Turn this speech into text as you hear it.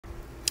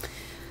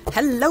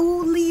Hello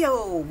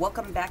Leo,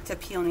 welcome back to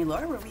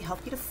PeonyLore, where we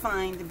help you to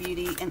find the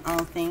beauty in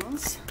all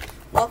things.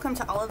 Welcome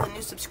to all of the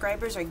new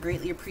subscribers. I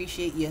greatly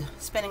appreciate you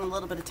spending a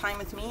little bit of time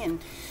with me and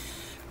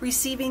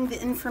receiving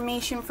the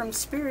information from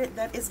Spirit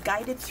that is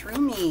guided through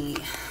me.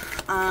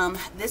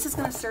 This is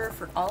going to serve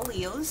for all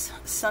Leos,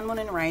 Sun, Moon,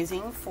 and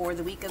Rising for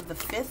the week of the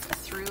 5th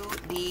through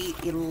the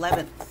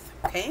 11th,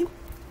 okay?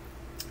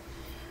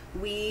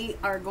 We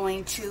are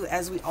going to,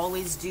 as we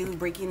always do,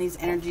 breaking these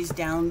energies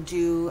down,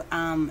 do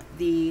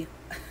the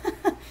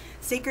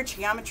Sacred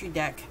Geometry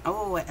deck.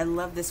 Oh, I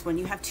love this one.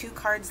 You have two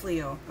cards,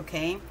 Leo,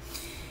 okay?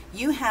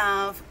 You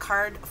have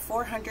card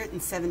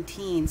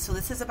 417. So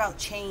this is about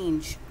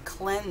change,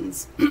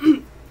 cleanse,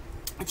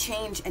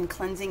 change and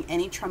cleansing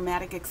any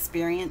traumatic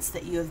experience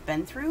that you have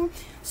been through.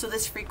 So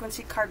this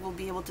frequency card will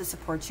be able to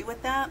support you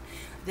with that.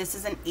 This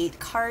is an 8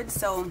 card.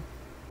 So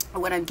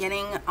what I'm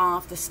getting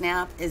off the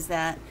snap is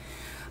that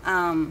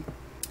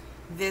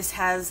this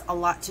has a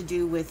lot to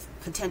do with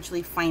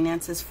potentially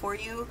finances for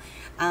you.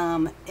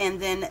 And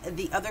then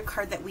the other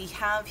card that we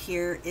have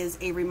here is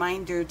a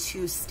reminder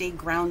to stay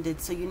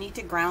grounded. So you need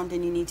to ground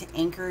and you need to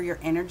anchor your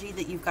energy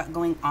that you've got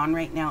going on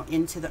right now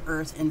into the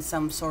earth in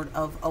some sort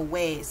of a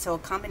way. So a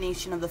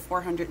combination of the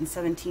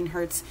 417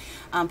 hertz,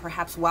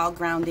 perhaps while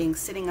grounding,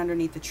 sitting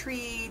underneath the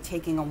tree,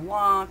 taking a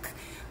walk,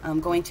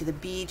 going to the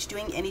beach,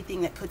 doing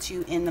anything that puts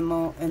you in the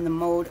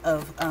mode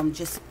of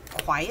just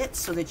quiet,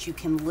 so that you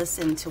can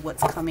listen to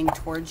what's coming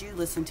towards you,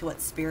 listen to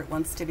what Spirit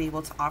wants to be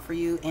able to offer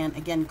you. And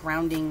again,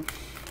 grounding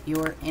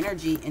your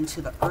energy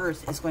into the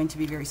earth is going to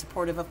be very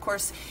supportive. Of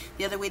course,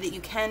 the other way that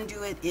you can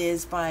do it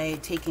is by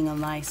taking a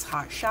nice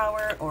hot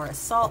shower or a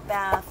salt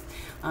bath,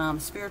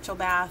 spiritual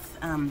bath,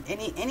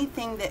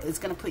 anything that is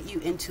going to put you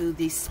into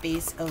the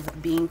space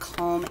of being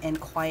calm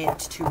and quiet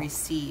to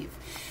receive.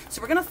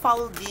 So we're going to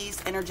follow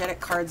these energetic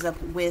cards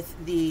up with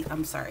the,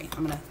 I'm sorry,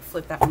 I'm going to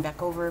flip that one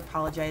back over,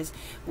 apologize,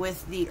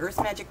 with the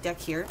Earth Magic deck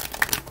here.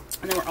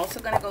 And then we're also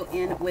going to go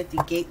in with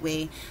the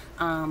Gateway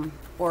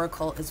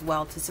Oracle as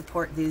well to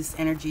support these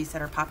energies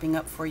that are popping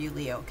up for you,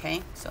 Leo,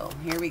 okay? So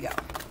here we go.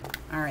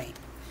 All right.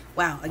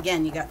 Wow,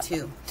 again, you got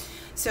 2.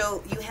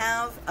 So you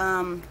have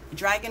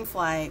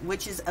Dragonfly,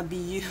 which is a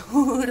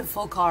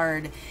beautiful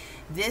card.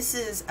 This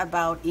is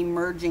about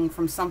emerging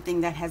from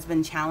something that has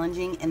been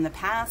challenging in the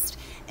past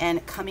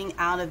and coming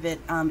out of it,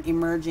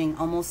 emerging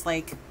almost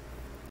like,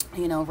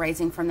 you know,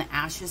 rising from the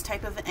ashes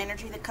type of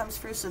energy that comes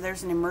through. So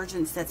there's an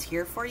emergence that's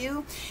here for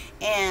you.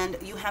 And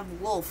you have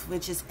Wolf,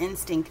 which is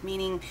instinct,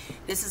 meaning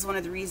this is one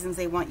of the reasons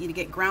they want you to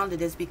get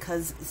grounded, is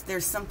because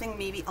there's something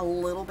maybe a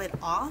little bit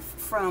off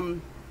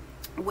from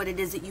what it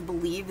is that you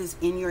believe is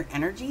in your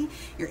energy.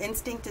 Your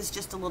instinct is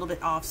just a little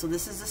bit off. So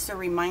this is just a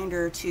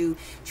reminder to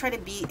try to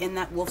be in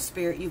that wolf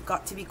spirit. You've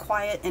got to be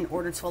quiet in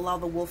order to allow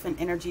the wolf and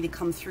energy to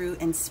come through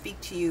and speak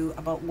to you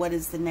about what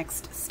is the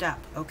next step,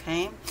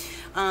 okay?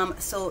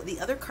 So the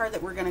other card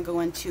that we're going to go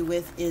into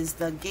with is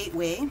the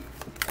Gateway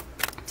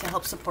to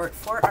help support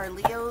for our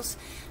Leos,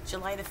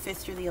 July the 5th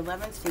through the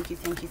 11th. Thank you,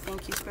 thank you,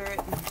 thank you,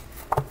 Spirit.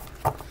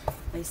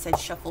 They said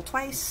shuffle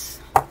twice.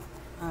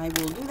 I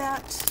will do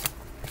that.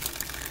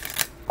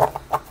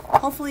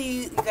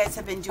 Hopefully you guys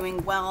have been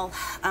doing well.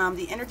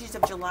 The energies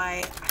of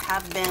July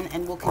have been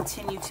and will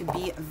continue to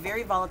be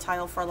very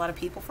volatile for a lot of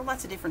people for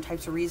lots of different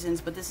types of reasons,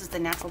 but this is the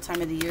natural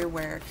time of the year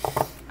where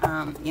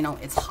you know,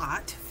 it's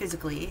hot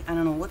physically. I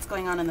don't know what's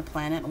going on the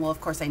planet. Well, of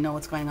course I know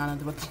what's going on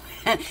the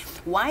planet.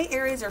 Why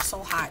areas are so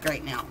hot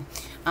right now?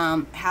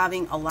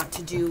 Having a lot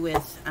to do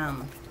with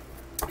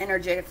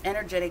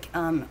energetic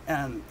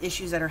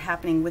issues that are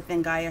happening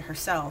within Gaia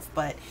herself.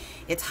 But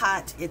it's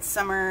hot, it's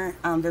summer,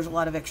 there's a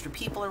lot of extra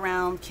people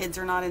around, kids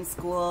are not in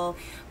school.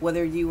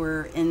 Whether you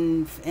were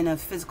in a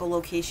physical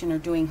location or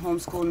doing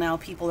homeschool now,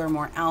 people are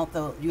more out.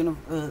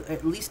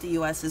 At least the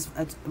US is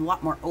a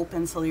lot more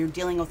open, so you're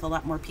dealing with a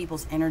lot more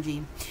people's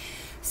energy.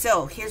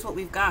 So here's what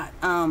we've got.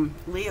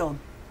 Leo,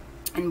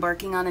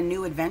 embarking on a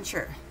new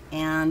adventure,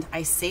 and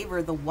I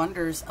savor the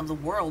wonders of the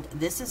world.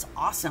 This is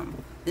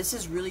awesome. This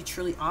is really,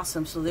 truly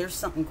awesome. So there's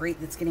something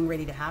great that's getting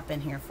ready to happen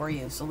here for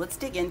you. So let's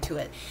dig into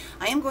it.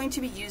 I am going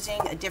to be using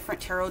a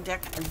different tarot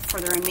deck for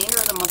the remainder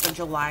of the month of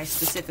July,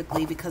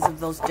 specifically because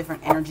of those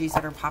different energies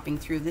that are popping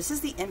through. This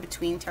is the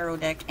in-between tarot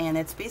deck, and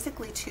it's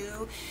basically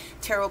 2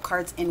 tarot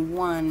cards in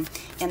one.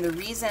 And the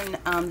reason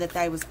that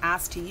I was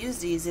asked to use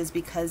these is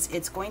because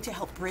it's going to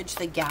help bridge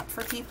the gap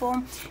for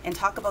people and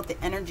talk about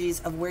the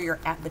energies of where you're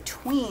at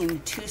between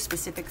 2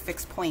 specific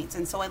fixed points.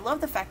 And so I love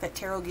the fact that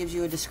tarot gives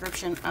you a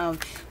description of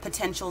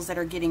potentials that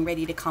are getting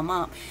ready to come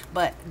up,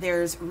 but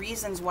there's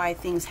reasons why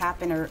things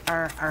happen, or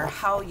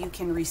how you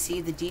can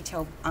receive the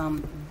detail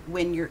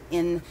when you're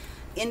in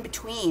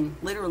between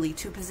literally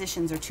 2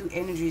 positions or 2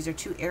 energies or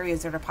 2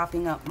 areas that are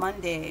popping up.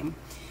 Monday,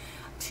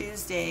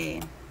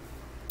 Tuesday,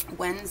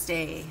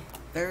 Wednesday,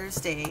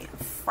 Thursday,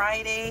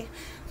 Friday.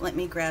 Let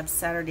me grab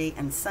Saturday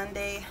and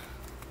Sunday.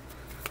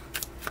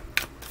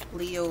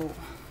 Leo.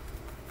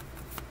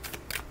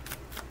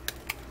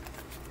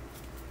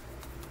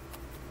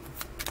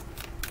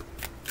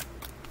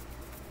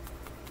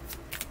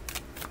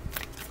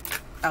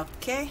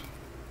 Okay,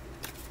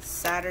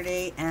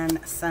 Saturday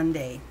and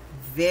Sunday.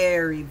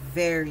 Very,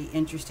 very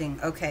interesting.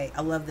 Okay,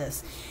 I love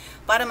this.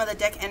 Bottom of the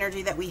deck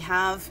energy that we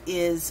have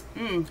is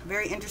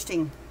very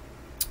interesting.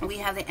 We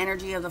have the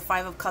energy of the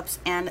Five of Cups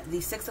and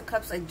the Six of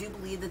Cups. I do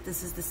believe that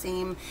this is the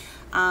same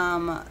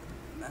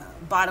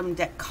bottom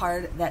deck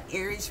card that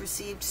Aries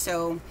received.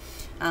 So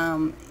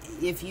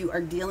if you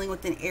are dealing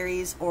with an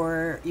Aries,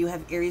 or you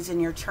have Aries in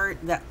your chart,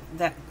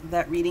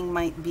 that reading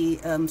might be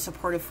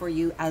supportive for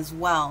you as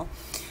well.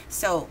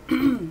 So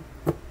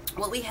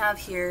what we have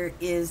here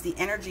is the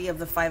energy of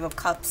the Five of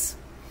Cups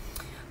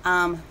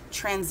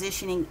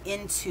transitioning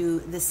into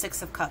the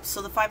Six of Cups.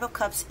 So the Five of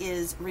Cups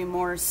is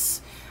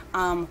remorse,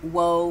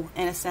 woe,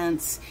 in a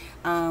sense,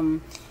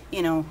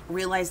 you know,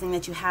 realizing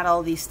that you had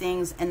all these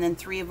things and then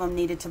three of them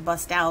needed to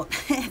bust out.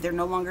 They're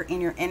no longer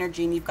in your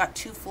energy, and you've got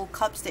two full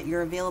cups that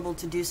you're available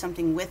to do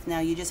something with now.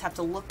 You just have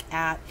to look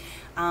at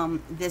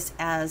this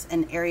as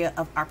an area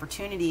of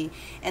opportunity,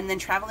 and then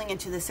traveling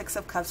into the Six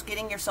of Cups,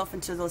 getting yourself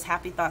into those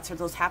happy thoughts or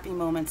those happy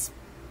moments.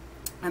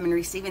 And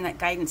receiving that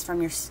guidance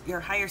from your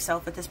higher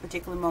self at this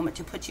particular moment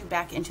to put you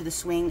back into the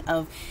swing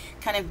of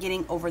kind of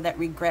getting over that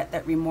regret,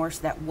 that remorse,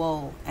 that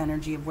woe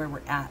energy of where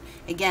we're at.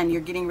 Again, you're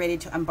getting ready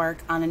to embark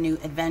on a new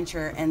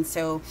adventure. And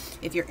so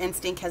if your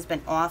instinct has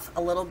been off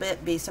a little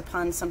bit based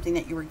upon something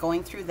that you were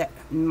going through that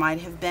might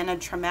have been a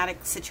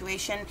traumatic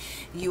situation,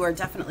 you are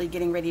definitely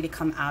getting ready to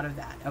come out of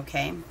that,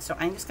 okay? So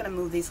I'm just going to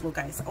move these little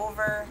guys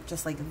over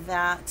just like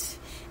that,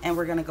 and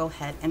we're going to go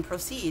ahead and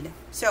proceed.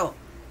 So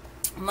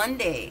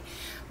Monday,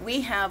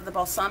 we have the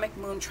balsamic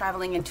moon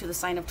traveling into the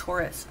sign of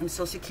Taurus, and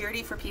so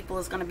security for people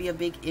is going to be a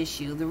big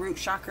issue. The root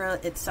chakra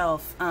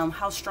itself,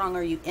 how strong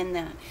are you in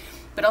that?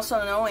 But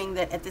also knowing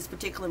that at this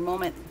particular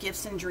moment,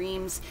 gifts and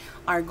dreams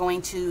are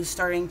going to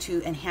starting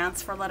to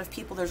enhance for a lot of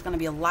people. There's going to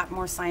be a lot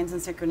more signs and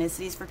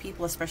synchronicities for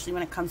people, especially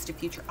when it comes to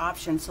future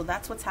options. So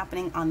that's what's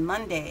happening on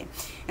Monday.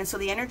 And so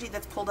the energy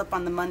that's pulled up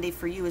on the Monday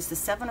for you is the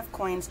Seven of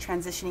Coins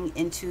transitioning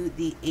into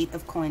the Eight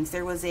of Coins.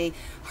 There was a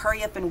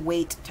hurry up and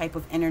wait type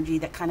of energy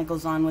that kind of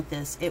goes on with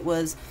this. It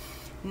was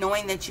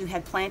knowing that you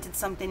had planted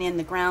something in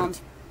the ground,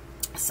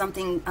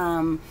 something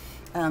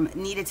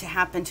needed to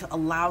happen to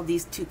allow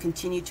these to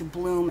continue to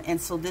bloom. And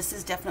so this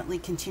is definitely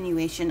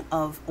continuation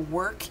of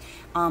work,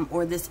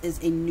 or this is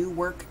a new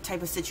work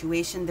type of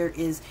situation. There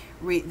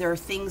are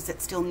things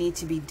that still need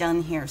to be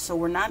done here. So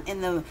we're not in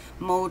the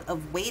mode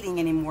of waiting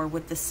anymore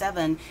with the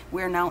seven.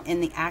 We're now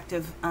in the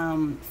active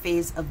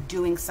phase of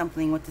doing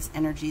something with this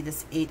energy,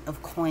 this Eight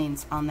of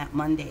Coins on that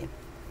Monday.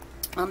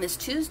 On this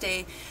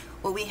Tuesday,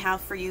 what we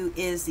have for you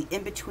is the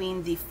in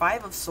between the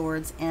Five of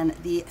Swords and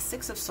the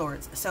Six of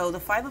Swords. So the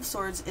Five of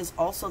Swords is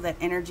also that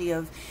energy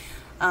of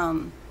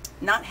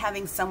not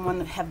having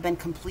someone have been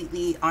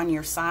completely on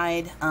your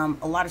side.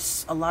 A lot of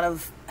strife,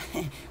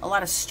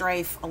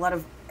 a lot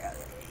of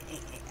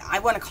I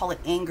want to call it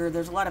anger.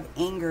 There's a lot of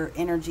anger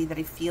energy that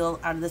I feel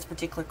out of this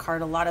particular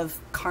card. A lot of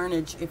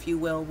carnage, if you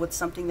will, with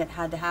something that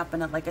had to happen.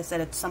 Like I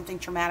said, if something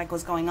traumatic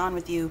was going on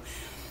with you,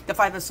 the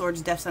Five of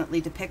Swords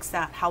definitely depicts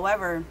that.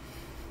 However,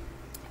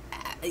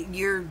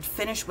 you're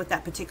finished with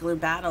that particular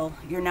battle.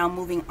 You're now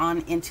moving on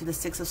into the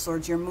Six of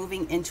Swords. You're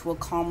moving into a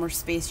calmer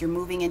space. You're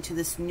moving into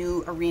this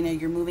new arena.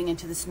 You're moving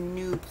into this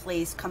new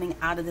place, coming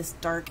out of this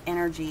dark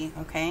energy,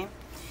 okay?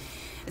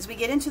 As we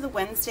get into the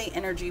Wednesday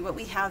energy, what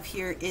we have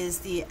here is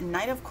the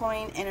Knight of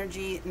Coin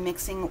energy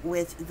mixing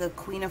with the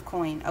Queen of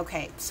Coin.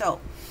 Okay, so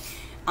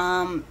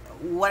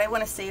what I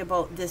want to say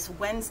about this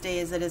Wednesday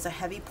is it is a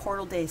heavy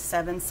portal day,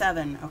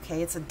 7-7,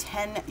 okay? It's a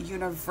 10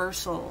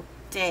 universal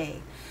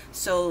day.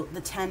 So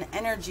the 10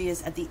 energy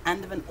is at the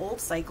end of an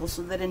old cycle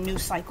so that a new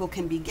cycle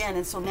can begin.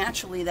 And so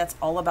naturally that's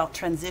all about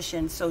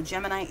transition. So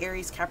Gemini,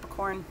 Aries,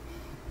 Capricorn,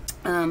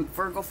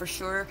 Virgo for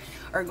sure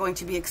are going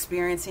to be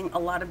experiencing a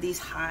lot of these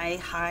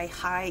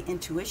high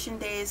intuition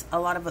days. A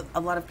lot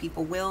of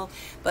people will,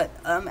 but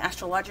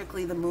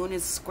astrologically the moon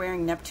is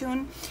squaring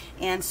Neptune,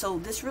 and so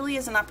this really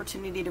is an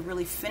opportunity to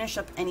really finish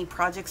up any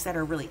projects that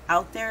are really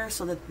out there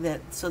so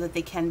that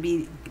they can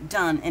be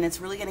done. And it's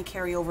really going to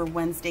carry over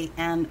Wednesday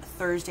and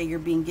Thursday. You're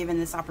being given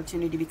this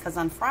opportunity because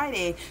on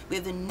Friday we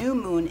have the new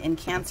moon in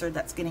Cancer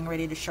that's getting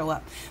ready to show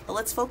up. But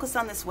let's focus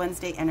on this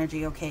Wednesday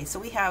energy. Okay, so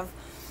we have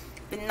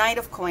the Knight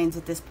of Coins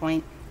at this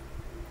point,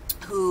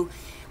 who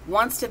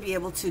wants to be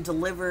able to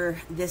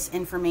deliver this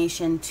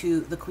information to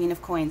the Queen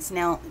of Coins.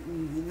 Now,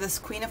 this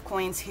Queen of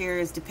Coins here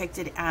is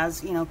depicted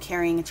as, you know,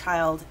 carrying a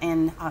child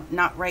and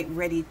not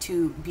ready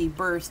to be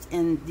birthed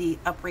in the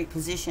upright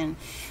position.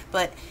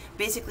 But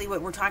basically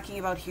what we're talking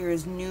about here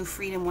is new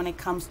freedom when it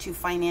comes to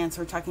finance.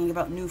 We're talking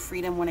about new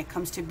freedom when it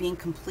comes to being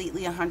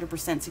completely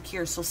 100%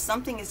 secure. So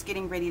something is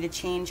getting ready to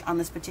change on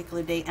this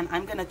particular day, and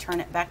I'm going to turn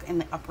it back in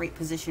the upright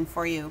position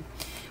for you.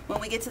 When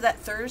we get to that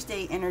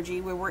Thursday energy,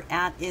 where we're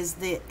at is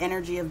the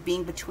energy of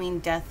being between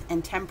death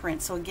and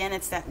temperance. So again,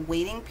 it's that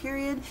waiting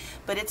period,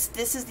 but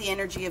this is the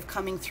energy of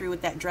coming through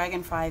with that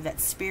dragonfly, that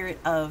spirit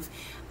of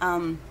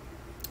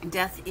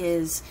death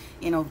is,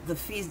 you know, the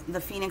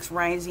phoenix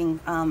rising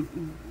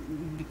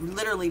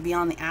literally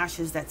beyond the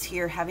ashes that's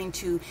here, having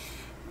to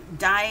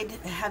died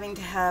having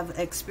to have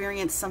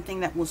experienced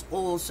something that was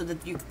old, so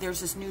that there's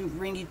this new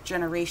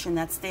regeneration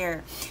that's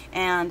there.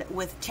 And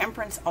with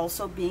temperance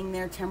also being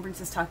there,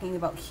 temperance is talking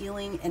about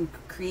healing and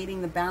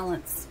creating the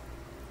balance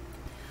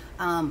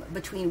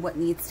between what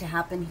needs to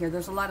happen here.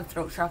 There's a lot of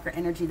throat chakra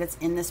energy that's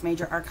in this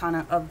major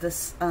arcana of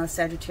this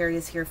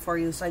Sagittarius here for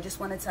you. So I just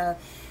wanted to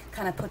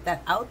kind of put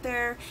that out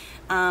there.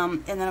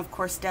 And then of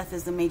course death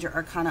is the major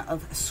arcana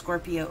of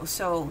Scorpio.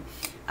 So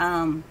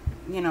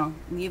you know,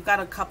 you've got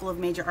a couple of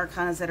major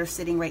arcanas that are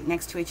sitting right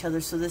next to each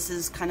other, so this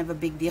is kind of a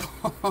big deal.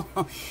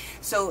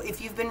 So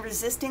if you've been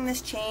resisting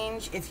this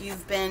change, if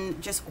you've been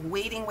just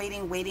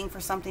waiting for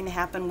something to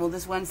happen, well,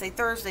 this Wednesday,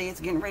 Thursday, it's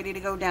getting ready to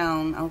go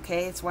down,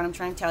 okay? It's what I'm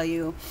trying to tell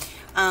you.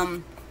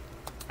 The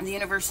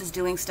universe is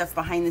doing stuff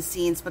behind the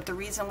scenes, but the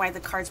reason why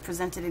the card's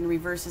presented in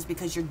reverse is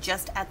because you're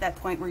just at that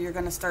point where you're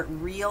going to start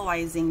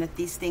realizing that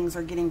these things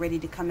are getting ready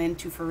to come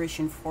into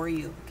fruition for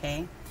you,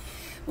 okay?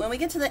 When we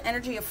get to the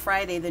energy of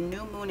Friday, the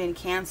new moon in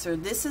Cancer,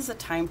 this is a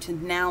time to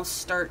now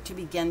start to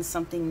begin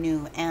something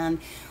new. And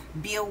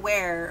be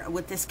aware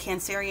with this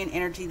Cancerian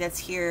energy that's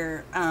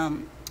here,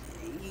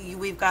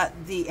 we've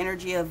got the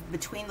energy of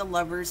between the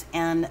Lovers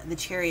and the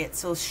Chariot.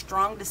 So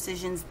strong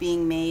decisions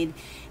being made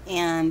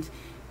and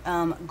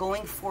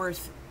going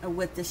forth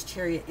with this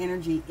Chariot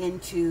energy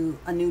into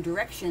a new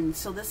direction.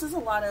 So this is a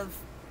lot of...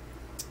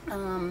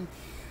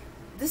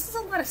 this is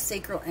a lot of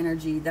sacral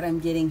energy that I'm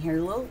getting here.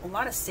 A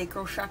lot of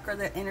sacral chakra,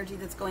 that energy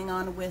that's going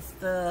on with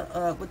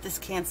the with this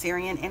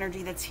Cancerian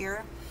energy that's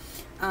here.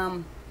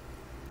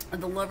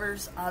 The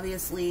Lovers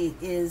obviously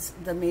is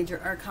the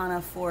major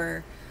arcana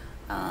for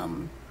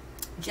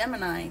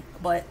Gemini,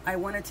 but I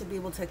wanted to be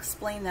able to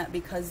explain that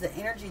because the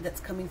energy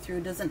that's coming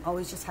through doesn't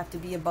always just have to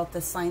be about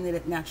the sign that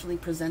it naturally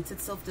presents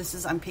itself. This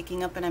is, I'm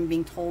picking up and I'm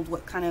being told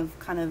what kind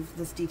of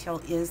this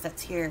detail is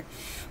that's here.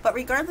 But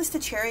regardless, the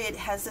Chariot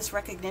has this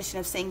recognition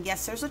of saying,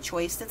 yes, there's a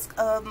choice that's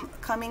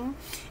coming,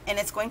 and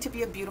it's going to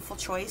be a beautiful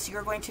choice.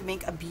 You're going to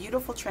make a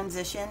beautiful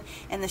transition,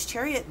 and this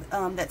Chariot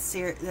that's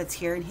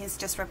here, and he's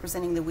just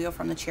representing the wheel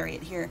from the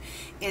Chariot here,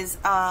 is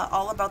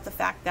all about the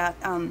fact that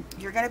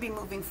you're going to be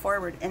moving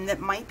forward, and that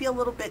might be a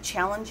little bit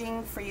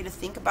challenging for you to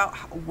think about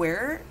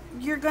where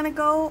you're going to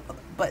go,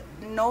 but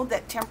know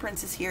that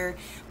Temperance is here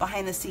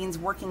behind the scenes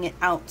working it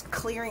out,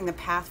 clearing the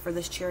path for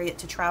this Chariot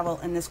to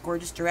travel in this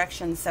gorgeous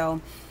direction. So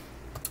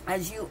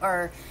as you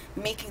are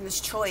making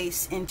this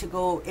choice and to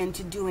go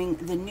into doing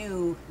the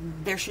new,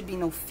 there should be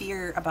no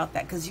fear about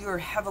that, because you are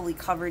heavily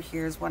covered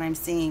here is what I'm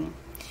seeing.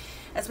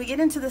 As we get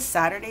into the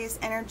Saturday's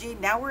energy,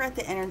 now we're at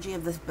the energy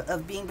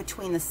of being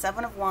between the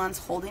Seven of Wands,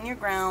 holding your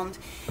ground.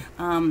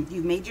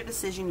 You've made your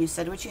decision, you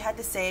said what you had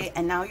to say,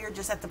 and now you're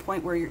just at the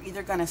point where you're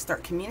either going to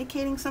start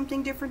communicating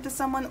something different to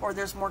someone, or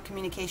there's more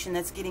communication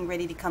that's getting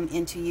ready to come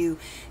into you.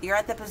 You're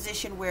at the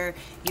position where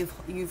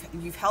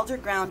you've held your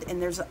ground,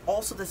 and there's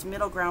also this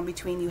middle ground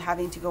between you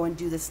having to go and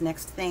do this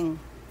next thing.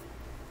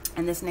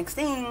 And this next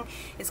thing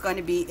is going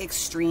to be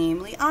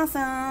extremely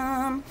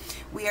awesome.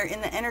 We are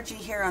in the energy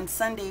here on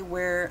Sunday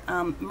where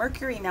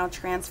Mercury now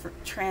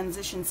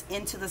transitions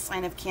into the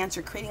sign of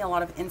Cancer, creating a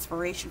lot of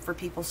inspiration for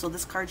people. So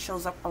this card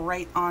shows up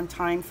right on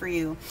time for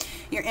you.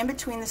 You're in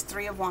between this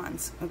Three of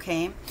Wands,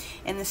 okay?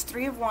 And this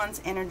Three of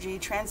Wands energy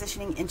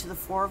transitioning into the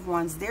Four of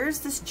Wands.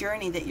 There's this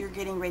journey that you're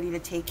getting ready to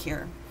take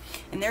here.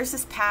 And there's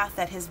this path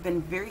that has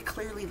been very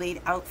clearly laid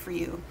out for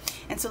you.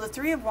 And so the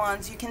Three of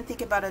Wands, you can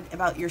think about it,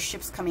 about your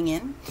ships coming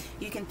in.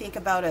 You can think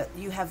about it,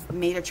 you have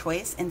made a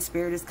choice, and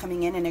Spirit is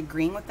coming in and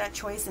agreeing with that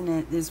choice, and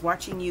it is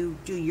watching you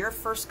do your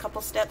first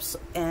couple steps,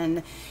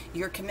 and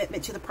your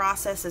commitment to the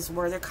process is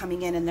where they're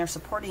coming in and they're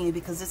supporting you,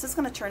 because this is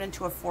going to turn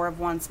into a Four of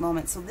Wands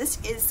moment. So this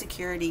is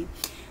security.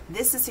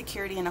 This is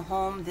security in a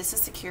home. This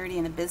is security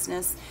in a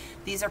business.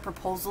 These are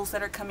proposals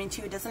that are coming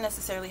to you. It doesn't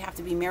necessarily have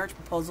to be marriage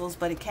proposals,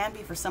 but it can be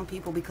for some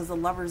people because the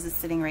Lovers is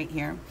sitting right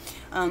here.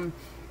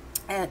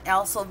 It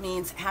also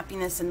means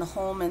happiness in the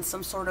home and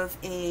some sort of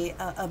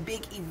a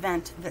big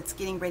event that's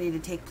getting ready to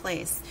take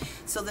place.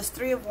 So this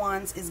Three of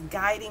Wands is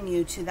guiding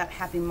you to that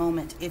happy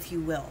moment, if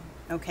you will.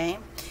 Okay,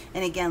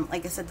 and again,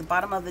 like I said, the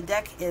bottom of the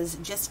deck is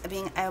just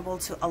being able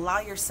to allow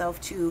yourself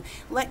to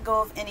let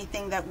go of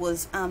anything that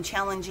was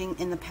challenging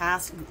in the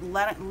past,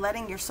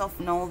 letting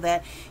yourself know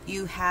that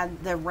you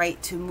had the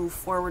right to move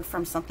forward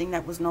from something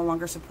that was no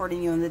longer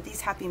supporting you, and that these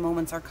happy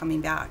moments are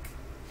coming back.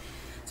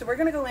 So we're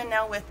going to go in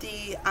now with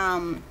the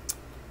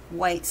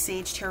White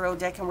Sage Tarot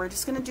deck, and we're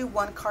just going to do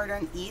one card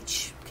on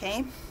each,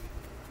 okay?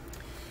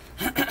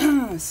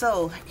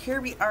 So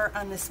here we are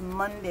on this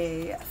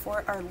Monday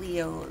for our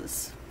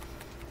Leos.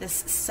 This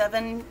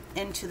 7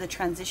 into the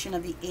transition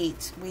of the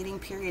 8. Waiting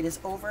period is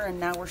over, and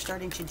now we're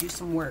starting to do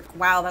some work.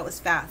 Wow, that was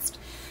fast.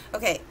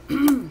 Okay,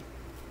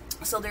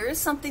 so there is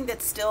something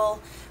that's still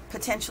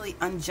potentially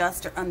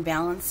unjust or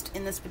unbalanced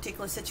in this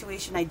particular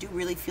situation. I do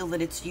really feel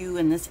that it's you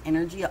and this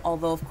energy,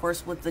 although, of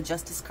course, with the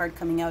Justice card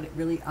coming out, it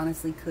really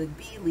honestly could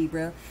be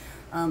Libra.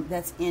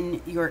 that's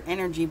in your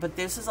energy, but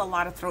this is a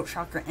lot of throat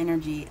chakra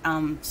energy.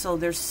 So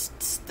there's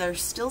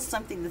still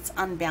something that's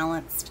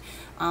unbalanced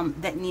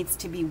that needs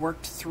to be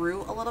worked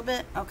through a little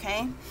bit.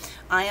 Okay,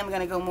 I am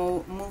going to go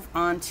move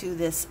on to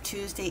this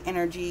Tuesday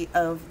energy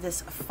of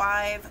this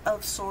 5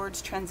 of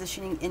Swords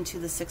transitioning into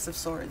the 6 of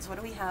Swords. What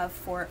do we have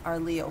for our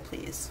Leo,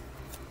 please?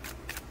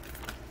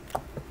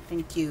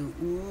 Thank you.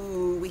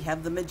 Ooh, we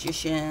have the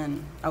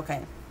Magician.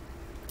 Okay.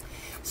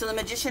 So the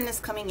Magician is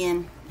coming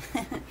in.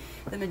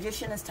 The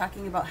Magician is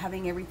talking about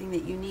having everything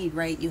that you need,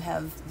 right? You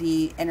have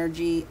the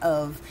energy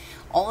of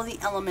all of the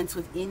elements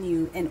within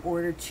you in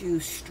order to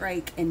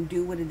strike and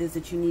do what it is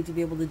that you need to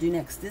be able to do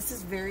next. This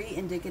is very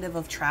indicative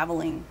of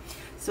traveling.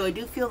 So I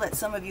do feel that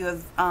some of you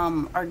have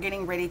are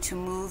getting ready to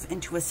move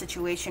into a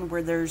situation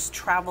where there's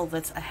travel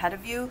that's ahead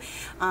of you.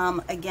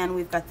 Again,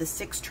 we've got the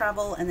 6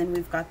 travel, and then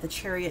we've got the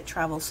Chariot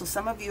travel. So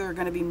some of you are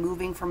going to be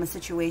moving from a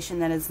situation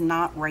that is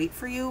not right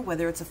for you,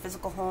 whether it's a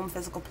physical home,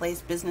 physical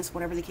place, business,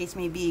 whatever the case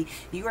may be.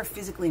 You are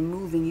physically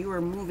moving. You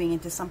are moving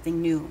into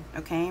something new,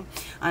 okay?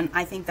 And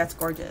I think that's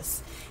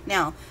gorgeous.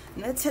 Now,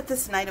 let's hit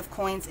this Knight of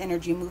Coins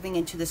energy moving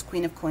into this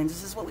Queen of Coins.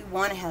 This is what we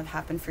want to have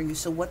happen for you.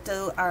 So what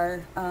do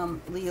our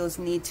Leos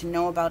need to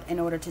know about in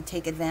order to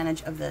take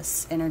advantage of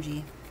this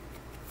energy?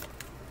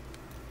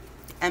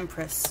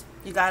 Empress.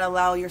 You got to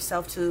allow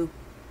yourself to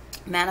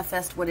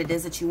manifest what it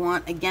is that you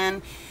want.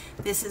 Again,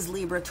 this is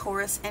Libra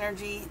Taurus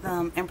energy.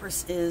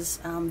 Empress is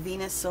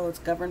Venus, so it's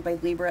governed by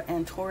Libra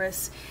and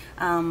Taurus.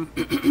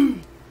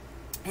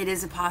 It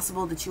is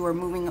possible that you are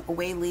moving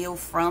away, Leo,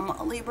 from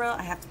a Libra.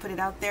 I have to put it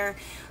out there.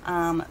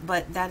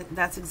 But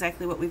that's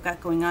exactly what we've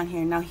got going on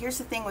here. Now, here's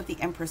the thing with the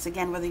Empress.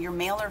 Again, whether you're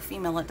male or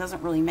female, it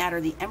doesn't really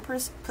matter. The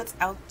Empress puts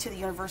out to the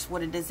universe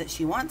what it is that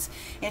she wants,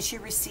 and she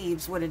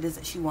receives what it is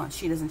that she wants.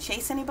 She doesn't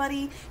chase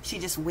anybody. She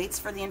just waits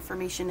for the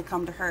information to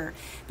come to her.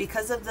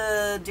 Because of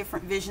the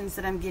different visions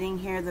that I'm getting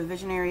here, the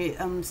visionary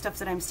stuff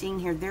that I'm seeing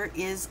here, there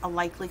is a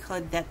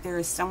likelihood that there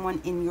is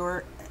someone in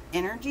your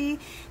energy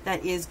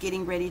that is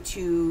getting ready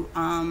to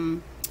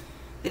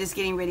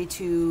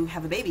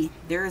have a baby.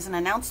 There is an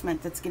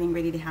announcement that's getting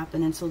ready to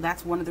happen, and so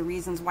that's one of the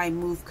reasons why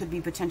move could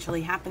be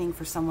potentially happening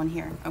for someone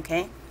here.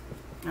 Okay,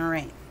 all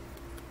right,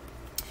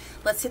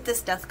 let's hit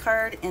this Death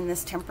card and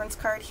this Temperance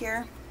card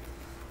here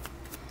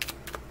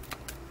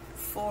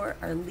for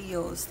our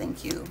Leos.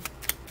 Thank you.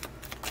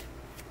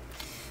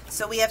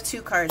 So we have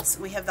 2 cards.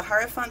 We have the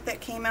Hierophant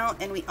that came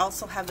out, and we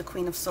also have the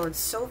Queen of Swords.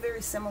 So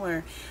very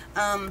similar.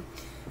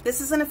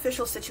 This is an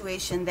official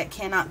situation that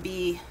cannot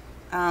be,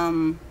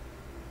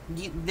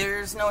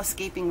 there's no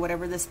escaping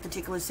whatever this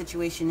particular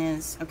situation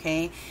is,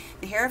 okay?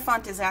 The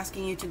Hierophant is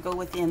asking you to go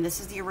within. This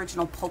is the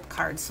original Pope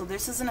card. So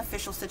this is an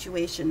official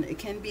situation. It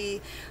can be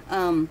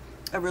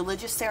a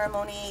religious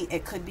ceremony.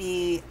 It could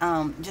be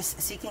just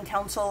seeking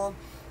counsel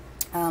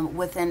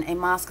within a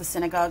mosque, a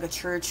synagogue, a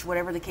church,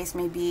 whatever the case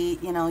may be.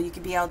 You know, you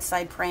could be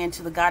outside praying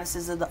to the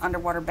goddesses of the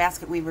underwater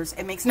basket weavers.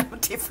 It makes no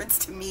difference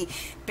to me.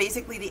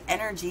 Basically, the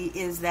energy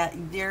is that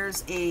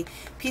there's a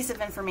piece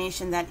of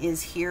information that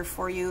is here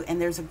for you,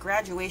 and there's a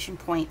graduation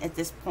point at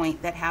this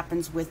point that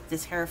happens with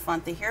this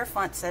Hierophant. The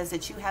Hierophant says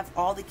that you have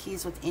all the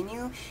keys within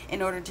you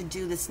in order to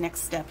do this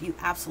next step. You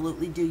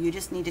absolutely do. You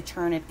just need to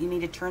turn it. You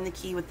need to turn the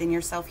key within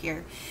yourself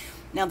here.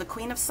 Now, the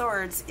Queen of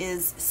Swords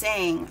is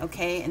saying,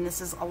 okay, and this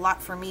is a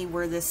lot for me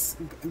where this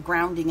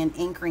grounding and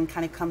anchoring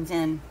kind of comes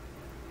in.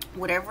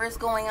 Whatever is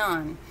going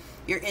on,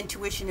 your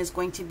intuition is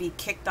going to be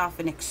kicked off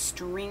in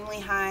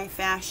extremely high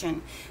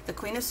fashion. The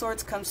Queen of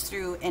Swords comes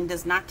through and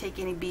does not take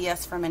any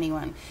BS from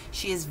anyone.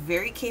 She is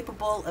very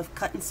capable of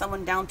cutting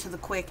someone down to the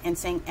quick and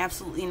saying,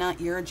 absolutely not,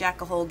 you're a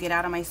jackal, get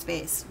out of my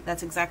space.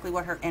 That's exactly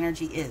what her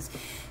energy is.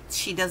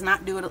 She does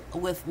not do it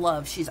with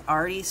love. She's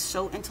already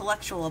so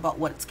intellectual about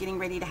what's getting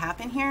ready to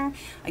happen here.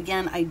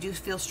 Again, I do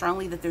feel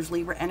strongly that there's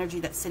Libra energy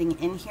that's sitting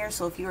in here.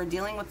 So if you are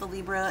dealing with the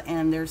Libra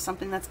and there's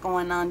something that's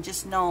going on,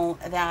 just know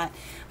that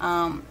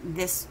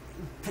this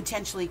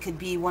potentially could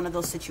be one of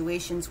those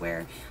situations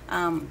where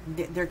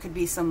there could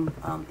be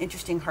some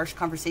interesting, harsh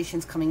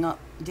conversations coming up,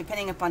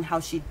 depending upon how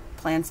she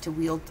plans to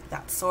wield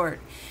that sword.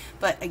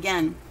 But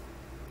again,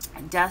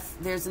 death,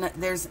 there's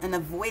an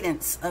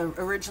avoidance.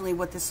 Originally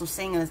what this was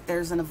saying is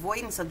there's an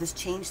avoidance of this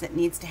change that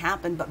needs to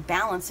happen, but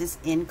balance is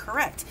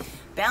incorrect.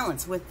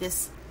 Balance with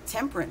this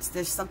Temperance,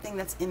 there's something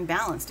that's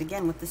imbalanced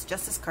again with this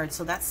Justice card.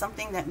 So that's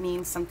something that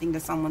means something to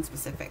someone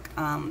specific.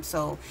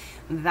 So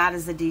that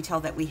is the detail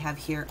that we have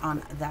here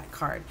on that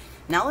card.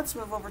 Now let's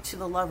move over to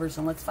the Lovers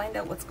and let's find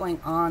out what's going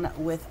on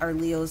with our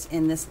Leos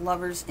in this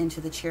Lovers into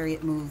the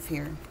Chariot move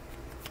here.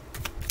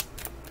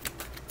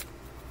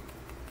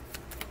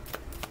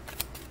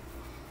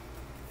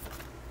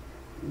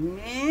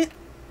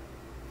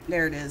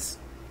 There it is.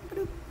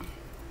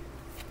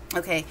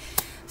 Okay,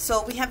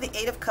 So we have the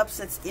Eight of Cups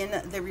that's in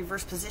the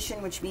reverse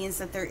position, which means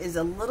that there is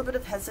a little bit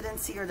of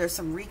hesitancy, or there's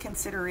some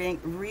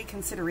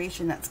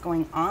reconsideration that's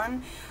going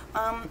on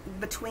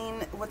between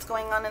what's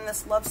going on in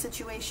this love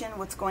situation,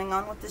 what's going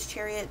on with this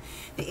Chariot.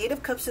 The Eight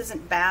of Cups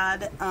isn't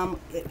bad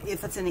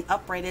if it's in the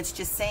upright. It's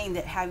just saying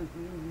that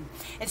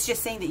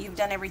you've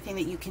done everything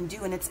that you can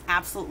do, and it's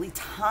absolutely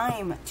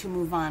time to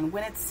move on.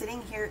 When it's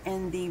sitting here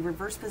in the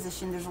reverse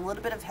position, there's a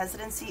little bit of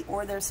hesitancy,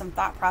 or there's some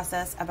thought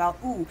process about,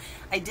 ooh,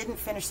 I didn't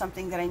finish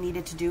something that I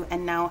needed to do,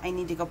 and now I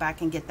need to go back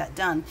and get that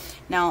done.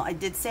 Now, I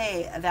did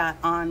say that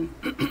on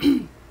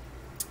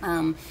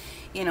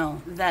you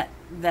know, that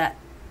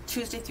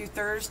Tuesday through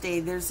Thursday,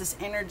 there's this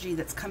energy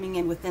that's coming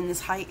in within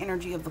this high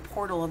energy of the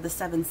portal of the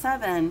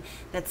 7-7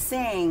 that's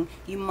saying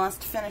you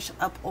must finish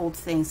up old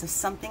things. If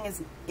something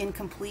is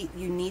incomplete,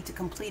 you need to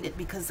complete it,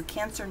 because the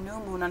Cancer new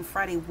moon on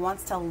Friday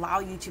wants to allow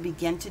you to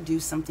begin to do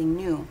something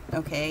new,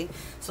 okay?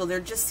 So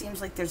there just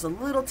seems like there's a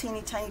little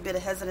teeny tiny bit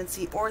of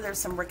hesitancy, or there's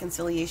some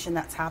reconciliation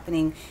that's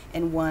happening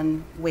in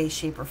one way,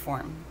 shape, or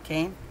form,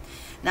 okay?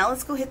 Now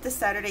let's go hit the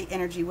Saturday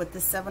energy with the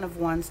 7 of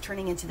Wands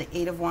turning into the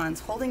 8 of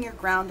Wands, holding your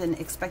ground and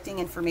expecting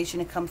information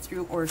to come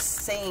through, or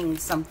saying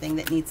something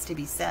that needs to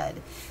be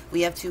said.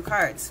 We have 2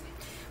 cards.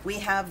 We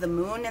have the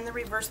Moon in the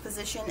reverse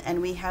position,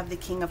 and we have the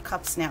King of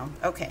Cups now.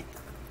 Okay,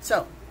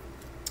 so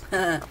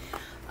we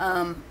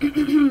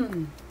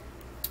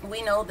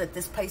know that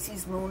this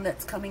Pisces moon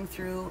that's coming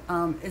through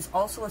is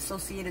also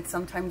associated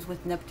sometimes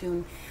with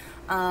Neptune,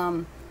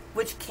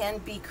 which can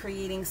be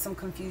creating some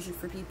confusion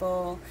for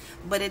people,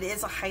 but it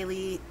is a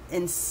highly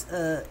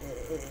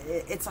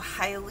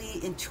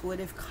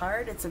intuitive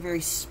card. It's a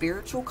very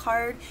spiritual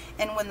card,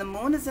 and when the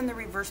moon is in the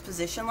reverse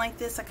position like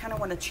this, I kind of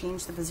want to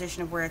change the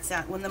position of where it's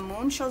at. When the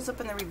moon shows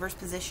up in the reverse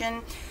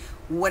position,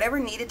 whatever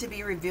needed to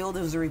be revealed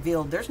is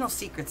revealed. There's no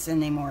secrets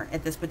anymore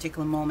at this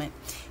particular moment.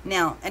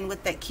 Now, and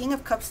with that King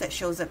of Cups that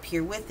shows up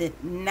here with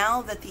it,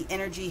 now that the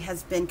energy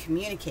has been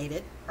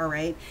communicated, all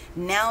right,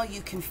 now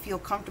you can feel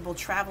comfortable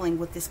traveling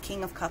with this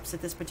King of Cups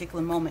at this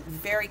particular moment.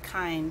 Very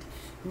kind,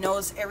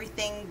 knows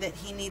everything that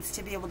he needs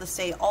to be able to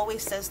say,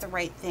 always says the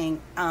right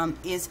thing,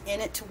 is in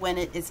it to win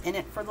it, is in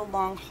it for the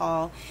long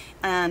haul,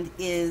 and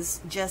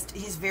is just,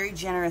 he's very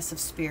generous of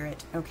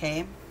spirit,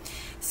 okay?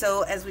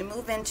 So as we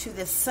move into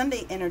this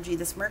Sunday energy,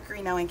 this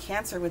Mercury now in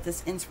Cancer with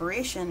this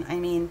inspiration, I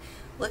mean,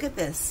 look at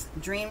this.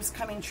 Dreams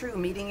coming true,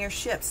 meeting your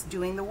ships,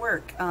 doing the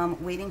work,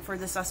 waiting for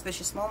this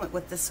auspicious moment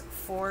with this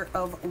 4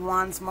 of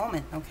Wands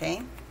moment,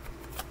 okay?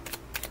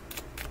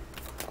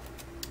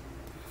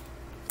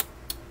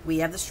 We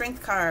have the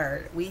Strength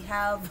card. We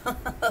have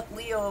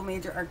Leo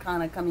Major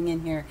Arcana coming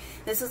in here.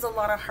 This is a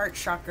lot of heart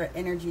chakra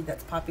energy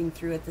that's popping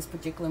through at this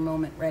particular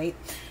moment, right?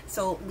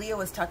 So Leo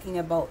is talking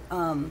about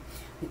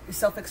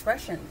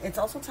self-expression. It's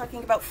also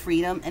talking about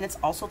freedom, and it's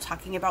also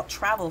talking about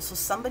travel. So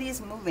somebody is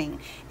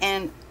moving,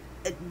 and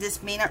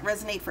this may not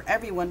resonate for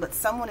everyone, but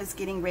someone is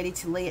getting ready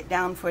to lay it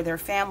down for their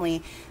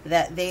family,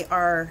 that they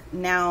are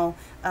now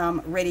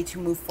ready to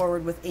move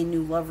forward with a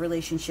new love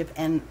relationship,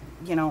 and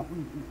you know,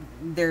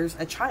 there's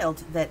a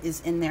child that is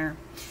in there.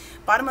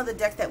 Bottom of the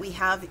deck that we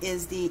have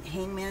is the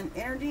Hangman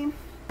energy.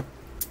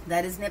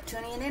 That is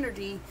Neptunian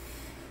energy.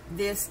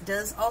 This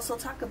does also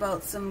talk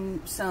about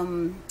some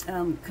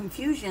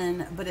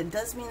confusion, but it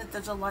does mean that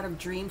there's a lot of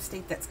dream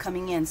state that's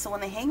coming in. So when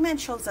the Hangman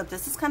shows up,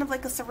 this is kind of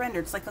like a surrender.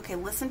 It's like, okay,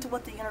 listen to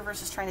what the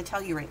universe is trying to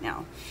tell you right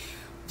now.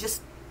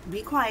 Just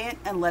be quiet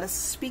and let us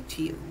speak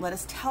to you. Let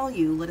us tell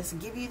you. Let us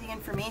give you the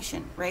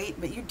information, right?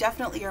 But you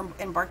definitely are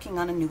embarking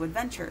on a new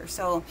adventure.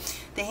 So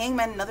the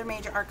Hangman, another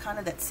major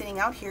arcana that's sitting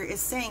out here, is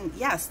saying,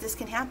 yes, this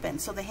can happen.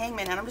 So the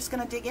Hangman, and I'm just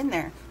going to dig in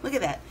there. Look at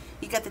that.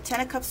 You got the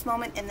 10 of Cups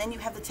moment, and then you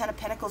have the 10 of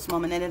Pentacles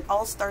moment, and it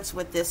all starts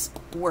with this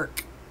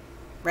work,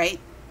 right?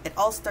 It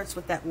all starts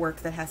with that work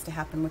that has to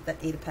happen with that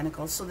 8 of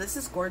Pentacles. So this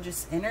is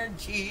gorgeous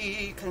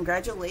energy.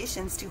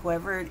 Congratulations to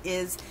whoever it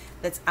is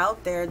that's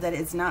out there that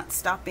is not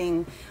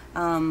stopping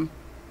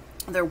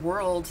their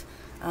world,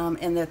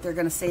 and that they're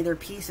going to say their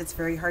piece. It's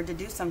very hard to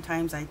do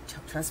sometimes.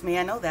 Trust me,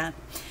 I know that.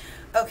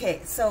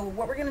 Okay, so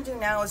what we're going to do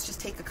now is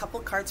just take a couple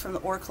cards from the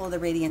Oracle of the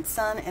Radiant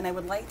Sun, and I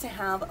would like to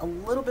have a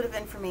little bit of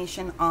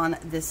information on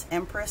this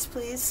Empress,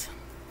 please.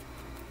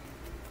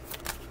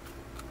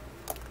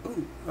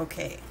 Ooh,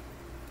 okay.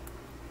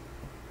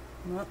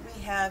 What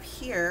we have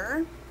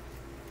here,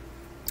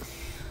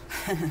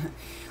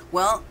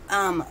 well,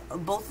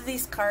 both of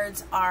these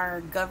cards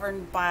are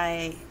governed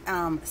by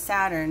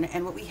Saturn,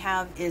 and what we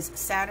have is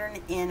Saturn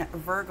in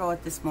Virgo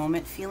at this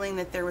moment, feeling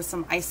that there was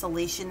some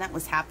isolation that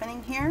was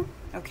happening here,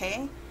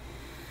 okay?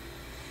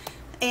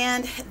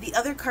 And the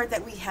other card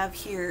that we have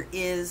here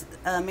is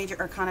a major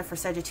arcana for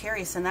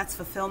Sagittarius, and that's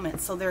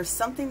fulfillment. So there's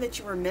something that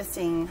you were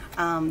missing,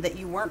 that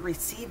you weren't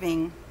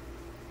receiving,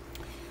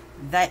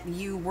 that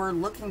you were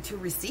looking to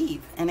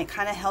receive, and it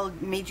kind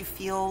of made you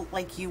feel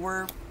like you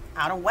were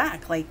out of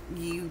whack, like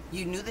you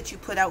knew that you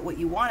put out what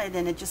you wanted,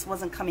 and it just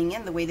wasn't coming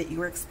in the way that you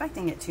were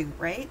expecting it to,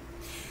 right?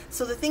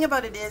 So the thing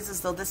about it is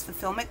though, this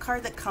fulfillment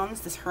card that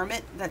comes, this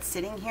Hermit that's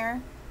sitting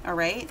here, all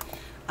right,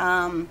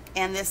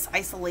 And this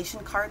isolation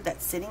card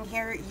that's sitting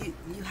here,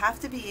 you have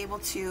to be able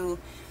to,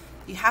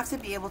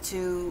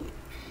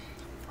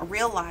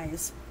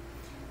 realize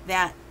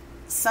that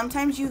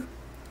sometimes you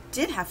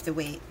did have to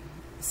wait.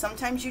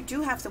 Sometimes you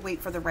do have to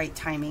wait for the right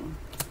timing.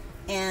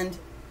 And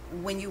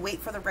when you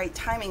wait for the right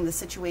timing, the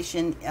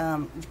situation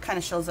kind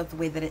of shows up the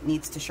way that it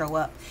needs to show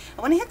up.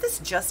 I want to hit this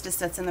Justice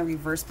that's in the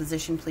reverse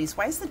position, please.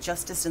 Why is the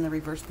Justice in the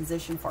reverse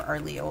position for our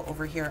Leo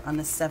over here on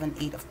the 7,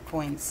 8 of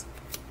coins?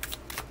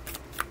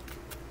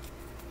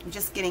 I'm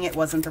just getting it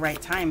wasn't the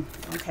right time.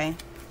 Okay.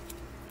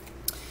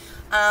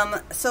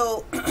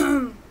 So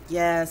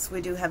yes,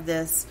 we do have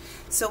this.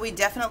 So we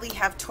definitely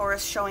have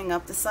Taurus showing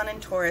up, the Sun in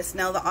Taurus.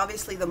 Now,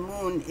 obviously the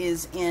Moon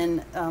is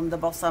in the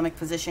balsamic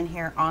position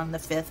here on the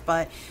 5th,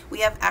 but we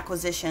have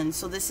acquisition.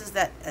 So this is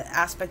that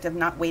aspect of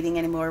not waiting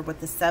anymore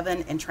with the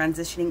 7 and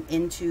transitioning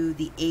into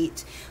the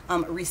 8,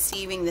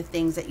 receiving the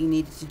things that you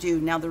needed to do.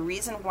 Now, the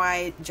reason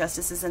why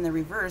Justice is in the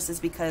reverse is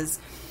because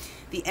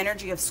the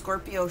energy of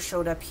Scorpio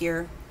showed up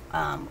here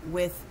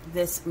with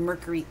this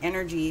Mercury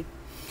energy.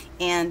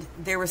 And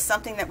there was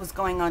something that was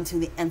going on to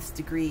the nth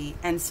degree.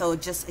 And so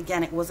just,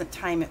 again, it wasn't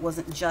time. It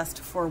wasn't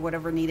just for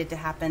whatever needed to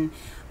happen,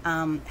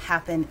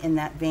 happen in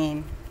that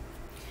vein.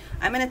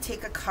 I'm going to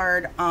take a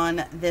card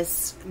on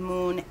this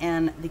Moon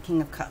and the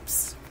King of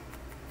Cups.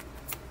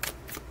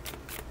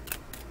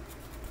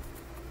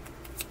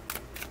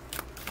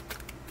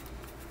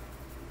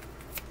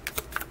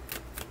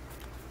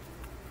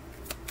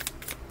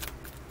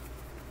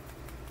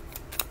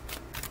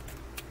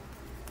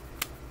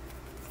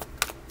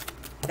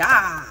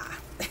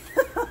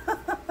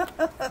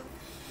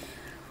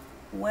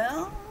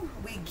 Well,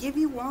 we give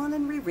you one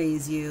and we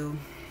raise you.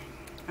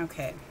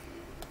 Okay.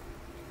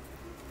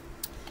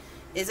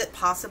 Is it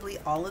possibly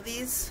all of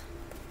these?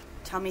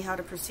 Tell me how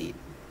to proceed.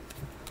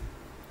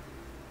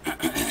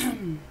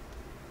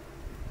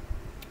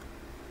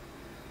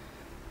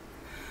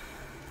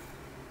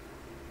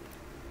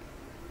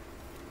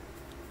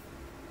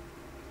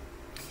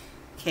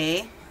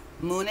 Okay.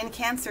 Moon and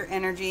Cancer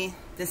energy.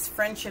 This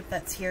friendship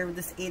that's here with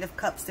this 8 of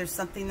Cups. There's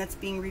something that's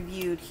being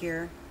reviewed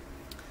here.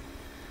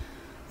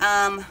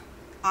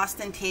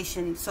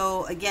 Ostentation.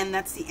 So again,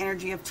 that's the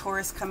energy of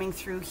Taurus coming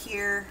through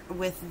here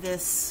with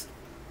this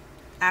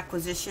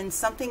acquisition.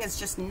 Something is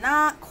just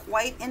not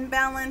quite in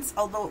balance,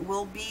 although it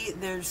will be.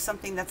 There's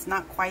something that's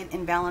not quite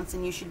in balance,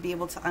 and you should be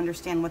able to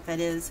understand what that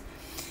is.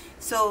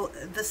 So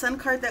the Sun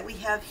card that we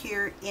have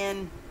here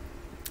in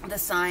the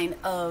sign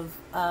of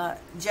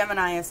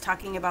Gemini is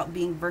talking about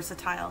being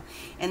versatile,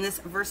 and this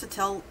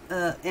versatile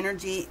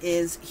energy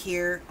is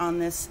here on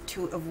this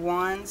 2 of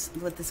Wands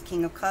with this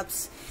King of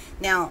Cups.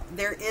 Now,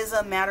 there is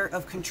a matter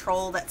of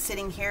control that's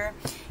sitting here,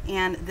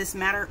 and this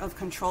matter of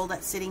control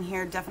that's sitting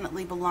here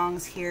definitely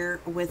belongs here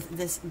with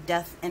this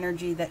Death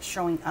energy that's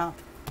showing up.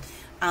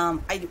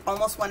 I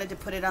almost wanted to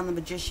put it on the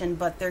Magician,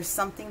 but there's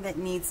something that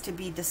needs to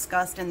be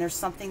discussed, and there's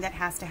something that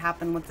has to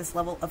happen with this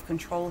level of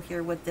control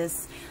here with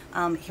this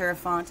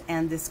Hierophant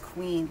and this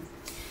Queen.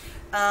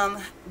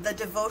 The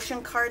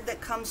Devotion card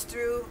that comes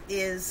through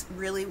is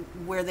really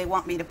where they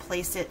want me to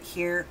place it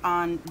here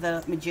on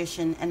the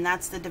Magician, and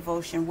that's the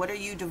devotion. What are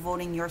you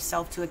devoting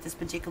yourself to at this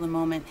particular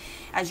moment?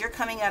 As you're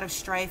coming out of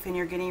strife and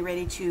you're getting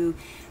ready to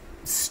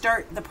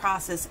start the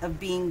process of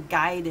being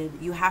guided,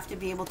 you have to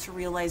be able to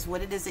realize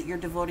what it is that you're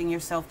devoting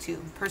yourself to.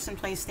 Person,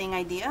 place, thing,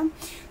 idea.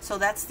 So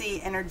that's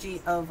the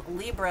energy of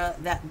Libra,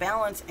 that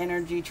balance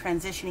energy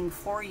transitioning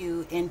for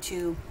you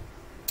into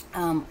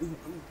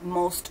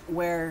most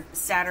where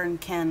Saturn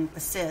can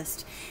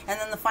assist. And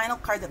then the final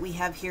card that we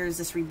have here is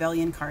this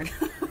Rebellion card.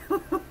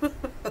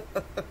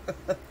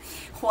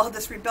 Well,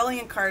 this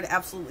Rebellion card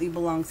absolutely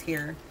belongs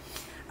here.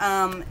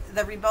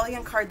 The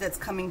Rebellion card that's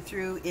coming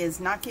through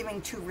is not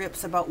giving 2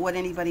 rips about what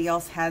anybody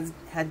else had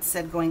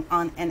said going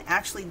on, and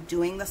actually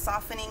doing the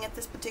softening at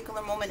this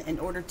particular moment in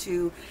order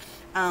to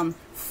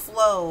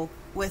flow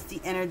with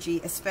the energy,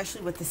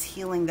 especially with this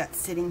healing that's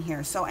sitting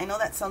here. So I know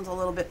that sounds a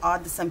little bit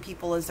odd to some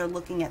people as they're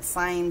looking at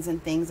signs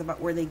and things about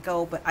where they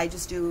go, but I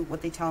just do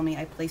what they tell me.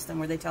 I place them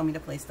where they tell me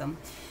to place them.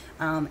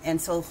 And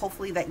so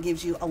hopefully that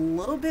gives you a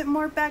little bit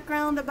more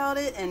background about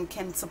it and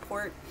can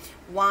support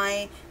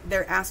why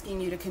they're asking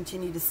you to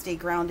continue to stay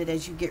grounded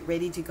as you get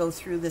ready to go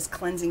through this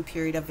cleansing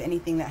period of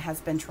anything that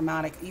has been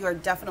traumatic. You are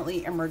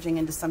definitely emerging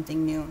into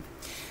something new.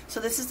 So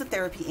this is the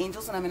Therapy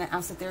Angels, and I'm going to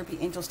ask the Therapy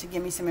Angels to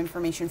give me some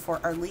information for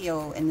our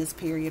Leo in this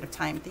period of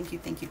time. Thank you,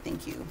 thank you,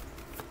 thank you.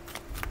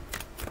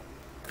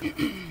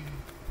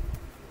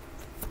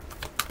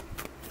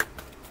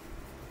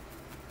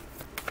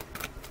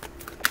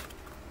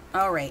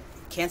 All right.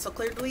 Cancel,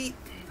 clear, delete.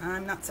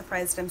 I'm not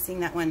surprised I'm seeing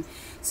that one.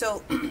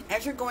 So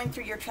as you're going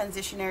through your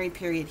transitionary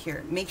period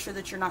here, make sure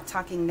that you're not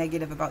talking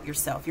negative about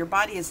yourself. Your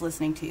body is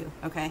listening to you,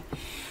 okay?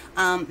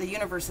 The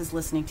universe is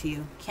listening to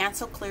you.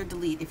 Cancel, clear,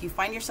 delete. If you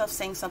find yourself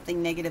saying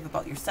something negative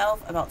about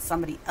yourself, about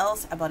somebody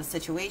else, about a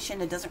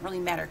situation, it doesn't really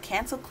matter.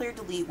 Cancel, clear,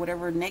 delete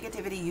whatever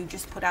negativity you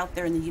just put out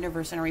there in the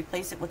universe and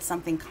replace it with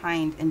something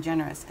kind and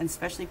generous, and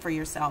especially for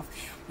yourself,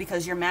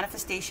 because your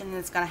manifestation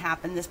that's going to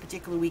happen this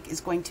particular week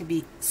is going to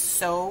be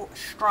so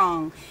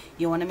strong.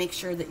 You want to make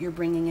sure that you're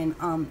bringing in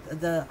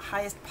the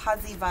highest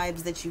positive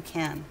vibes that you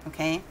can,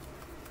 okay?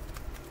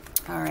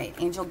 All right,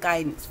 angel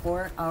guidance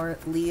for our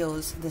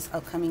Leos this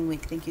upcoming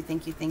week. Thank you,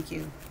 thank you, thank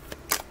you.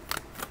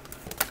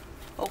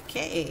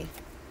 Okay.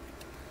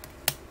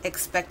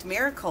 Expect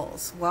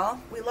miracles.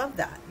 Well, we love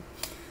that.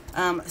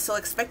 So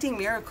expecting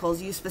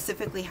miracles, you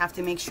specifically have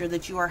to make sure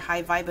that you are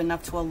high vibe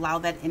enough to allow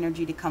that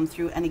energy to come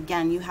through. And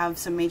again, you have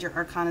some major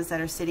arcanas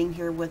that are sitting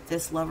here with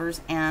this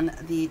Lovers and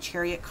the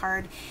Chariot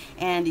card.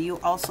 And you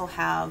also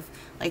have,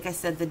 like I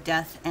said, the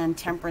Death and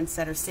Temperance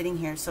that are sitting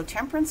here. So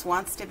Temperance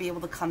wants to be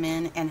able to come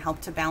in and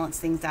help to balance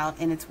things out.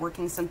 And it's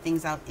working some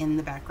things out in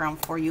the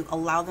background for you.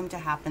 Allow them to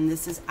happen.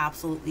 This is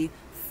absolutely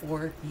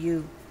for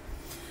you.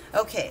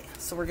 Okay,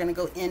 so we're going to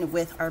go in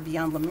with our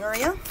Beyond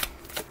Lemuria.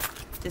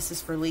 This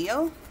is for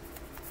Leo.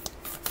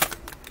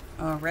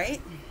 All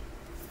right.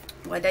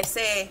 What did I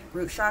say?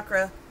 Root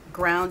chakra,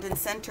 ground and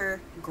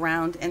center,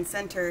 ground and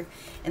center.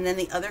 And then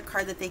the other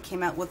card that they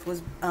came out with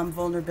was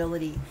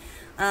vulnerability.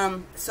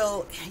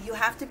 So you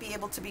have to be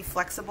able to be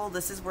flexible.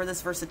 This is where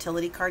this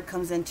versatility card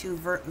comes into.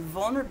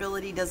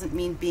 Vulnerability doesn't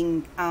mean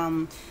being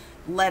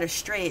led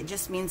astray. It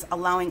just means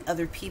allowing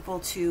other people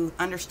to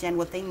understand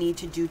what they need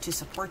to do to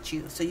support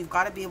you. So you've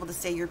got to be able to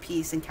say your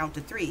piece and count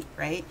to 3,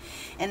 right?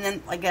 And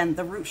then again,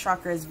 the root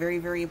chakra is very,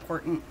 very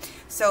important.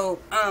 So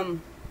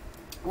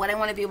what I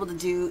want to be able to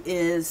do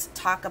is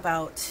talk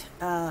about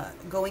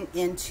going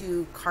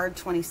into card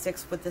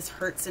 26 with this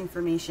Hertz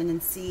information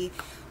and see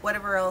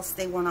whatever else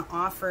they want to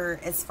offer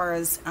as far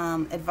as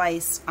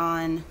advice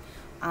on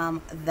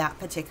that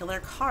particular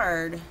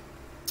card.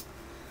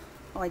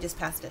 Oh, I just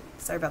passed it.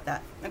 Sorry about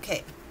that.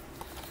 Okay.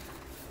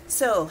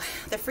 So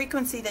the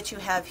frequency that you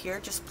have here,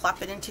 just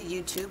plop it into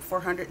YouTube,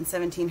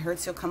 417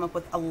 Hertz. You'll come up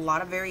with a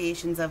lot of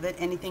variations of it.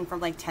 Anything from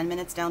like 10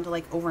 minutes down to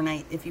like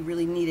overnight if you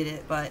really needed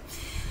it. But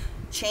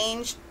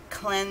change,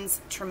 cleanse,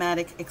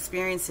 traumatic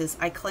experiences.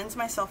 I cleanse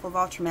myself of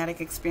all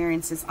traumatic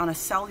experiences on a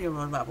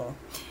cellular level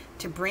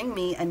to bring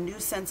me a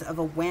new sense of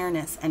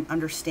awareness and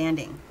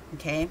understanding,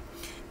 okay?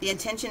 The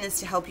intention is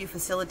to help you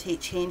facilitate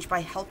change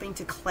by helping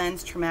to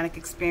cleanse traumatic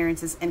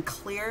experiences and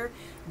clear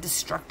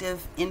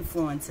destructive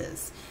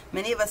influences.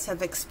 Many of us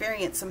have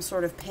experienced some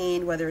sort of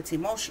pain, whether it's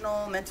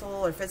emotional,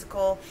 mental, or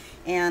physical,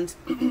 and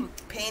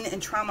pain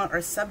and trauma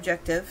are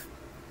subjective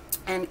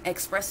and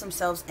express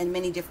themselves in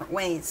many different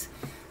ways.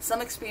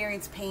 Some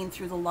experience pain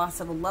through the loss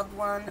of a loved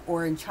one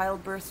or in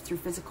childbirth through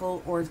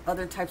physical or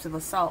other types of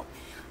assault.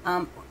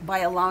 By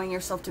allowing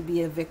yourself to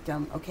be a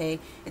victim, okay?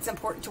 It's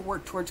important to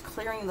work towards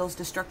clearing those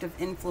destructive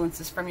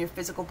influences from your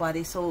physical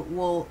body, so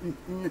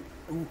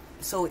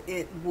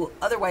it will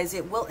otherwise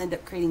it will end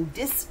up creating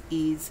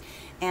dis-ease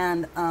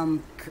and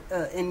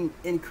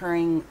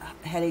incurring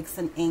headaches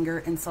and anger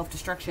and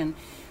self-destruction.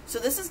 So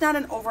this is not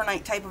an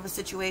overnight type of a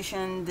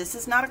situation. This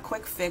is not a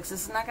quick fix.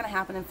 This is not going to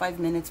happen in 5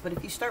 minutes, but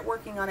if you start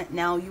working on it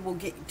now, you will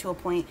get to a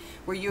point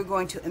where you're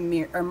going to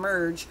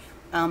emerge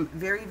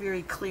very,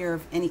 very clear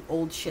of any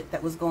old shit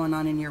that was going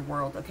on in your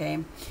world, okay?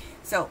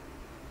 So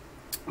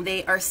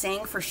they are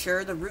saying for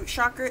sure the root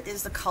chakra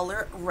is the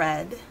color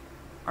red,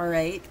 all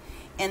right?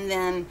 And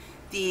then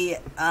the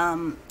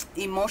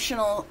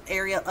emotional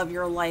area of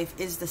your life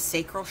is the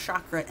sacral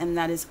chakra, and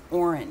that is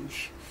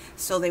orange.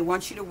 So they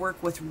want you to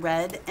work with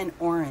red and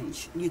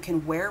orange. You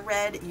can wear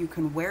red, you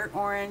can wear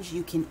orange,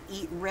 you can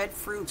eat red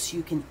fruits,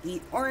 you can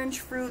eat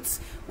orange fruits,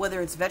 whether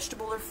it's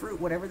vegetable or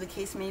fruit, whatever the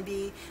case may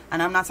be.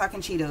 And I'm not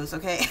talking Cheetos,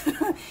 okay?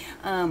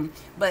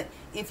 But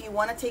if you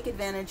want to take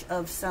advantage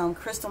of some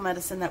crystal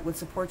medicine that would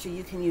support you,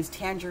 you can use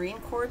tangerine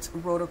quartz,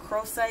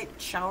 rhodochrosite,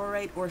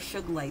 chaurite, or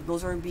sugalite.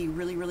 Those are be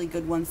really, really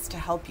good ones to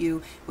help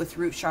you with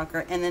root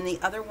chakra. And then the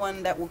other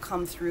one that will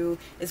come through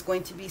is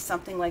going to be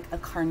something like a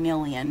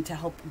carnelian to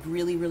help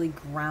really, really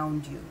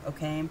ground you,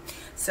 okay?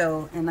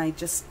 So, and I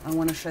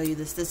want to show you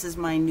this. This is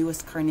my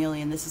newest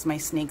carnelian. This is my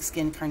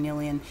snakeskin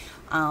carnelian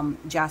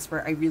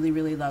jasper. I really,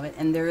 really love it.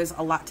 And there is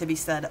a lot to be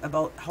said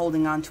about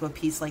holding on to a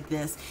piece like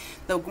this.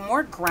 The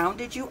more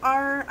grounded you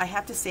are, I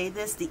have to say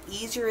this, the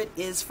easier it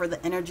is for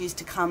the energies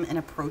to come and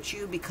approach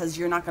you, because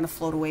you're not going to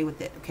float away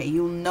with it, okay?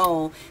 You'll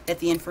know that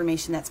the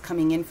information that's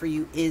coming in for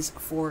you is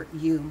for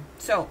you.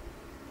 So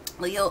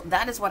Leo,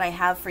 that is what I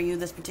have for you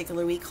this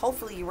particular week.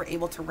 Hopefully you were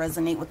able to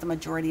resonate with the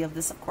majority of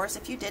this. Of course,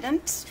 if you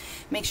didn't,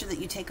 make sure that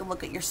you take a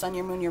look at your sun,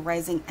 your moon, your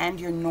rising, and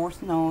your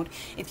north node.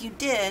 If you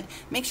did,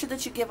 make sure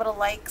that you give it a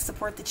like,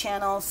 support the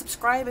channel,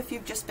 subscribe if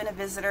you've just been a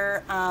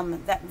visitor.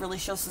 That really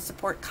shows the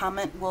support.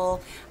 Comment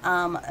will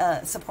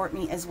support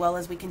me as well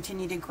as we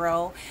continue to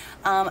grow.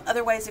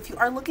 Otherwise, if you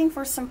are looking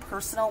for some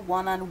personal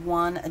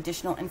one-on-one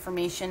additional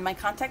information, my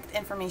contact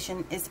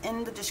information is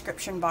in the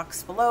description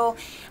box below.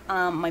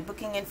 My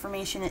booking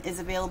information is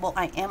available.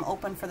 I am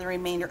open for the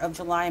remainder of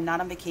July. I'm not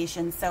on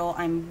vacation, so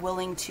I'm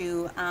willing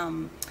to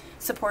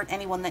support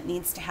anyone that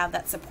needs to have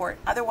that support.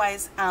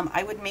 Otherwise,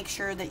 I would make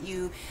sure that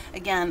you,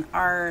 again,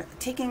 are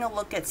taking a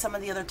look at some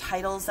of the other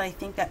titles that I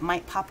think that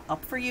might pop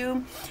up for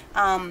you.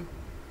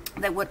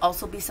 That would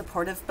also be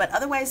supportive. But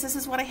otherwise, this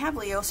is what I have,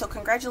 Leo. So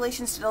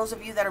congratulations to those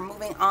of you that are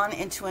moving on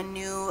into a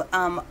new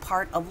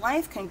part of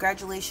life.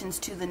 Congratulations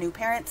to the new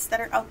parents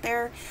that are out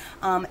there.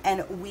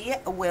 And we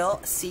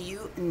will see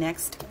you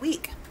next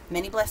week.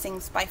 Many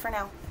blessings. Bye for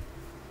now.